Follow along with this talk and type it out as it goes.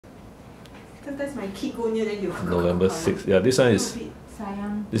Sometimes my kid go near, then you. November 6th. Yeah, this one is.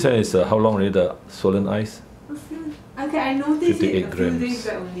 This one is how long already? The swollen eyes. Okay, I noticed it a 58 few days grams.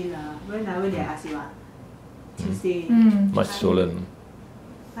 back only lah. When did I ask you? Tuesday. Much swollen.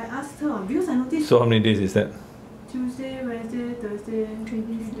 I asked her because I noticed. So how many days is that? Tuesday, Wednesday, Thursday, 3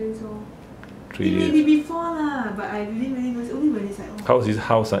 days. So 3 it days. may be before lah, but I didn't really know. It's only when it's like. Oh, How's his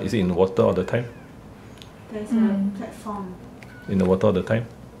house? Is it in water all the time? there's a platform. In the water all the time?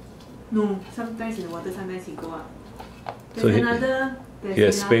 No, sometimes in the water, sometimes he go up. There's So he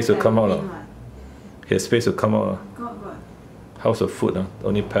has space to come out. He has space to come out. Got. How's the food?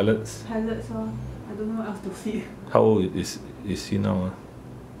 Only pellets? Pellets or I don't know what else to feed. How old is he now?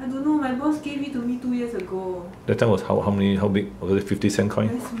 I don't know, my boss gave it to me 2 years ago. That time was how big? Was it 50-cent coin?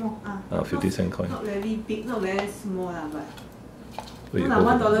 Very small. 50-cent coin. Not very big, not very small lah, but. Wait, No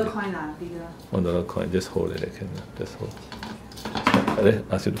lah, $1 coin lah, bigger. $1 coin, just hold it, I can just hold. I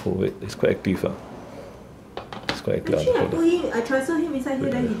ask you to hold it. It's quite active. It's quite active. Actually, I transferred him inside here,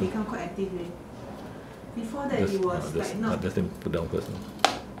 then he become quite active. Before that, he was like not. Just put down first.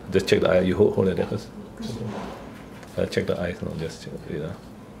 Just check the eye. You hold it there first. Check the eyes. No, just check it.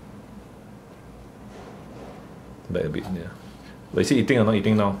 Back a bit, yeah. But is he eating or not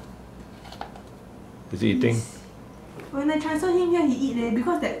eating now? Is he eating? When I transfer him here, he eat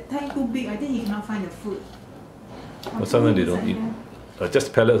because that tank too big. I think he cannot find the food. But sometimes they don't eat.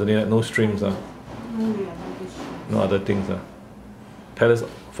 Just pellets only, no streams. No, no other things. Pellets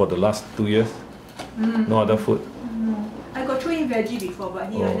for the last 2 years. No other food. No. I got throw in veggie before,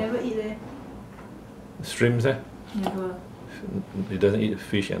 but he never eat there. Streams Never. He doesn't eat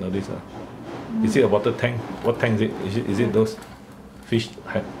fish and all this. Is it a water tank? What tank is it? Is it those fish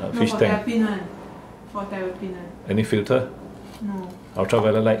fish for tank? Terrapin one. For terrapin one. Any filter? No.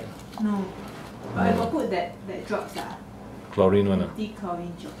 Ultraviolet light? No. But I got put that drops Chlorine one.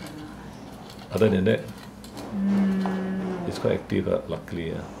 Chlorine drops. Other than that? No. It's quite active,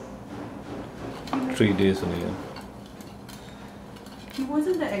 luckily. 3 days only. He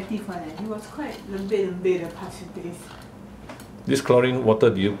wasn't that active one. He was quite lembut the past few days. This chlorine water,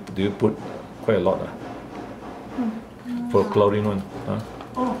 do you put quite a lot? For chlorine one?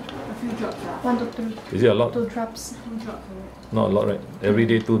 Oh, a few drops. 1 to 2. Is it a lot? 2 drops. 2 drops. Not a lot, right? Every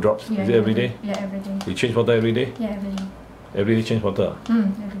day 2 drops. Yeah, is it every day? Yeah, every day. You change water every day? Yeah, every day. Every day change water? Every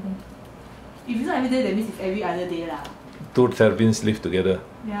day. If it's not every day, that means it's every other day lah. 2 terrapins live together.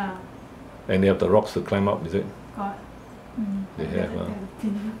 Yeah. And they have the rocks to climb up, is it? Got. They have.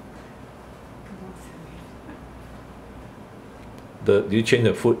 Do you change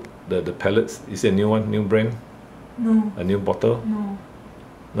the food, the pellets? Is it a new one, new brand? No. A new bottle? No.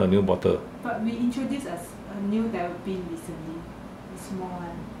 No, a new bottle. But we introduced a new terrapin recently. A small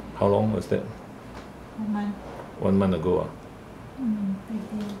one. How long was that? 1 month. 1 month ago.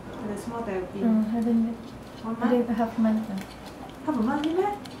 The small terrapin. Haven't yet. 1 month? Half month. Half a month,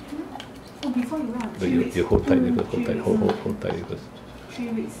 right? Oh, before you went. But you hold tight, you hold tight, hold tight because 3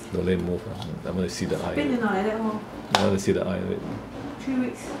 weeks. don't let it move. I want to see the eye. Pain not like that. I want to see the eye. 3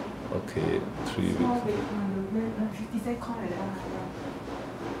 weeks. Okay, 3 Small weeks. weight, 50-cent coin like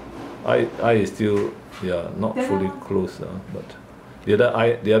that. Eye is still not fully closed, but the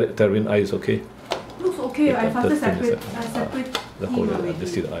other terrapin eye is okay. Looks okay. I faster separate. Hold it.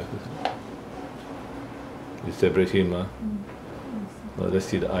 Just see the eye first. You separate him. No, let's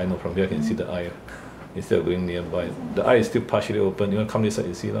see the eye. No, from here I can see the eye. Instead of going nearby, the eye is still partially open. You want to come this side,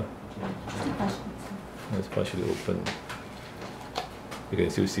 you see lah. It's partially open. You can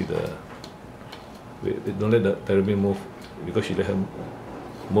still see the. Wait, don't let the terrapin move because she let her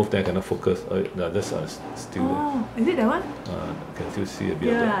move. Then I cannot focus. That's still there. Oh, is it that one? Can still see a bit.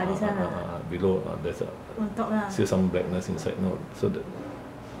 Yeah, of this one. Below, there's on top lah. still some blackness inside. No, so that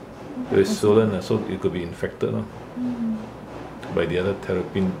it's swollen. So it could be infected. No. By the other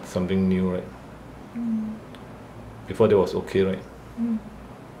terrapin, something new, right? Before that was okay, right?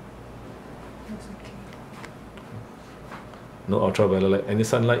 That's okay. No ultraviolet light. Any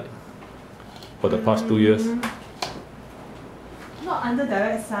sunlight for the past 2 years? Not under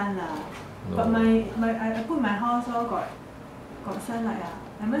direct sun lah. No. But I put my house all got sunlight ah.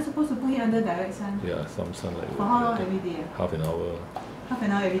 Am I supposed to put it under direct sun? Yeah, some sunlight. For how long every day? Half an hour. Half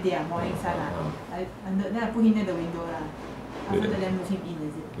an hour every day morning sun then I put him near the window lah. After that then move him in,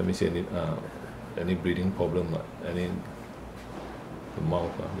 is it? Let me see any breathing problem, any the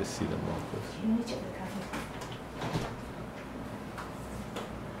mouth. Let's see the mouth first. Let me check the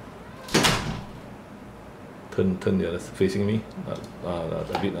cover. Turn the other facing me. A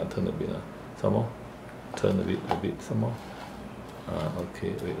bit. Turn a bit. Some more. Turn a bit. Some more.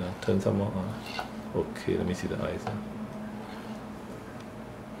 Okay. Wait. Turn some more. Okay. Let me see the eyes.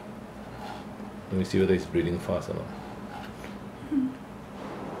 Let me see whether it's breathing fast or not.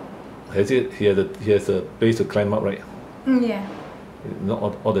 He has a place to climb up, right? Yeah.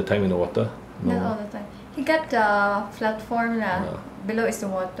 Not all the time in the water? No. Not all the time. He got the platform below is the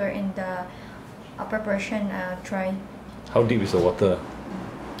water and the upper portion dry. How deep is the water?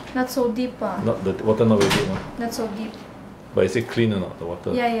 Not so deep. Not the water not very deep. Not so deep. But is it clean or not, the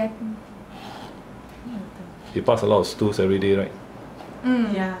water? Yeah. You pass a lot of stools every day, right?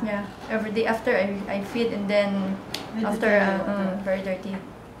 Yeah. Every day after I feed and then after very dirty.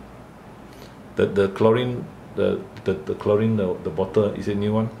 The chlorine, the chlorine, the bottle, is it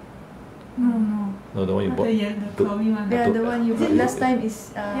new one? No, the one you bought. The chlorine one. Yeah, the one you bought last time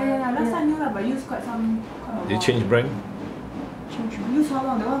is. Last time new lah, but use quite a while. Did you change brand? Use how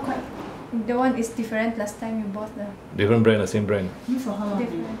long? That one quite. The one is different. Last time you bought the. Different brand or same brand? Use for how long?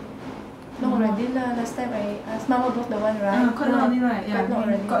 Different. No, already lah. Last time I asked Mama bought the one, right? Quite long already, right? Quite long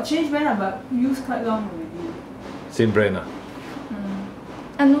already. Got change brand lah, but use quite long already. Same brand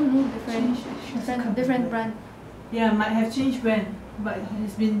No, different brand. Yeah, might have changed brand, but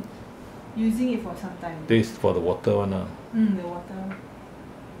he's been using it for some time. This is for the water one. The water.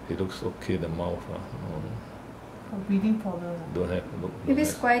 It looks okay, the mouth. For breathing problem. Don't have. Maybe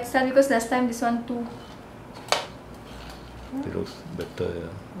it's quite sad because last time this one too. It looks better,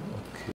 yeah.